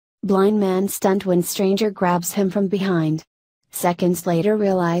Blind man stunned when stranger grabs him from behind. Seconds later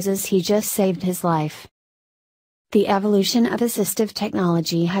realizes he just saved his life. The evolution of assistive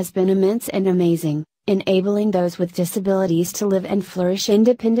technology has been immense and amazing, enabling those with disabilities to live and flourish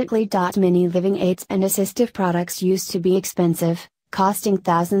independently. Many living aids and assistive products used to be expensive, costing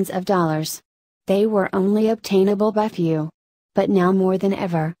thousands of dollars. They were only obtainable by few. But now more than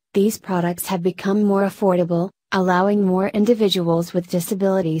ever, these products have become more affordable, allowing more individuals with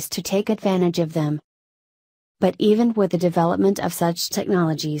disabilities to take advantage of them. But even with the development of such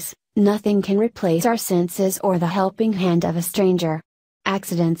technologies, nothing can replace our senses or the helping hand of a stranger.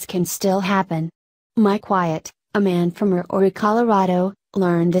 Accidents can still happen. Mike Wyatt, a man from Aurora, Colorado,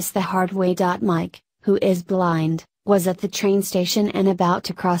 learned this the hard way. Mike, who is blind, was at the train station and about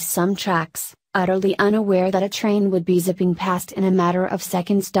to cross some tracks, utterly unaware that a train would be zipping past in a matter of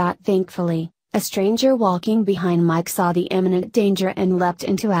seconds. Thankfully, a stranger walking behind Mike saw the imminent danger and leapt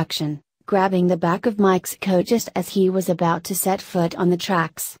into action, grabbing the back of Mike's coat just as he was about to set foot on the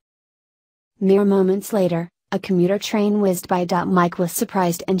tracks. Mere moments later, a commuter train whizzed by. Mike was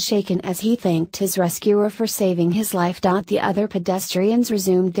surprised and shaken as he thanked his rescuer for saving his life. The other pedestrians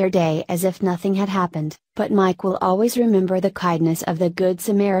resumed their day as if nothing had happened, but Mike will always remember the kindness of the Good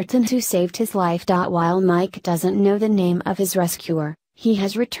Samaritan who saved his life. While Mike doesn't know the name of his rescuer, he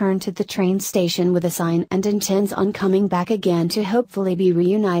has returned to the train station with a sign and intends on coming back again to hopefully be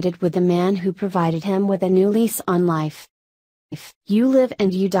reunited with the man who provided him with a new lease on life. You live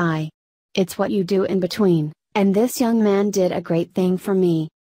and you die. It's what you do in between, and this young man did a great thing for me.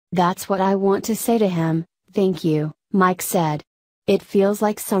 That's what I want to say to him. Thank you, Mike said. It feels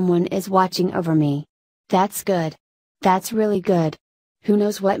like someone is watching over me. That's good. That's really good. Who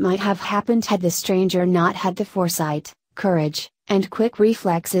knows what might have happened had the stranger not had the foresight, courage, and quick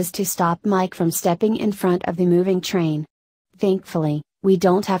reflexes to stop Mike from stepping in front of the moving train. Thankfully, we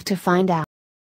don't have to find out.